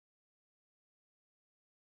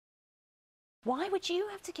Why would you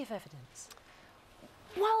have to give evidence?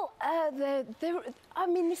 Well, I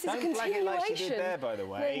mean, this is a continuation. Don't flag it like she did there, by the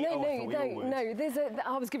way. No. There's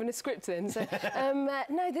I was given a script in, so I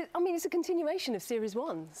mean, it's a continuation of Series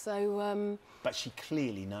 1. So. But she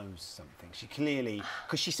clearly knows something. She clearly,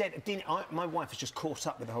 because she said, my wife has just caught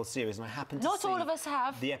up with the whole series, and I happened to see. Not all of us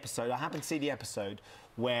have. The episode. I happened to see the episode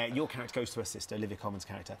where your character goes to her sister, Olivia Colman's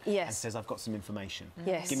character, and says, "I've got some information.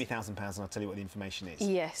 Yes. Give me £1,000 and I'll tell you what the information is."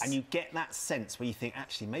 Yes. And you get that sense where you think,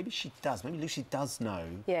 actually, maybe she does. Maybe Lucy does know.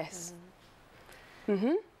 Yes.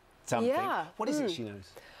 Something. Yeah. What is it she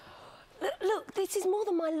knows? Look, this is more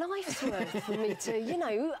than my life's worth for me to, you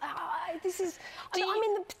know, this is... I'm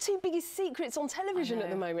in the two biggest secrets on television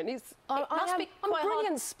at the moment. I'm a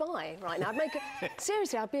brilliant spy right now.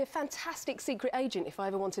 Seriously, I'd be a fantastic secret agent if I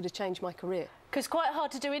ever wanted to change my career. Because quite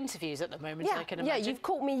hard to do interviews at the moment, I can imagine. Yeah, you've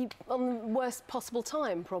caught me on the worst possible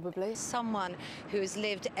time, probably. Someone who has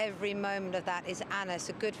lived every moment of that is Anas,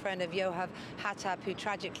 a good friend of Yoav Hattab, who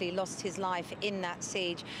tragically lost his life in that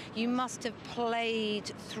siege. You must have played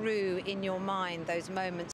through in your mind those moments.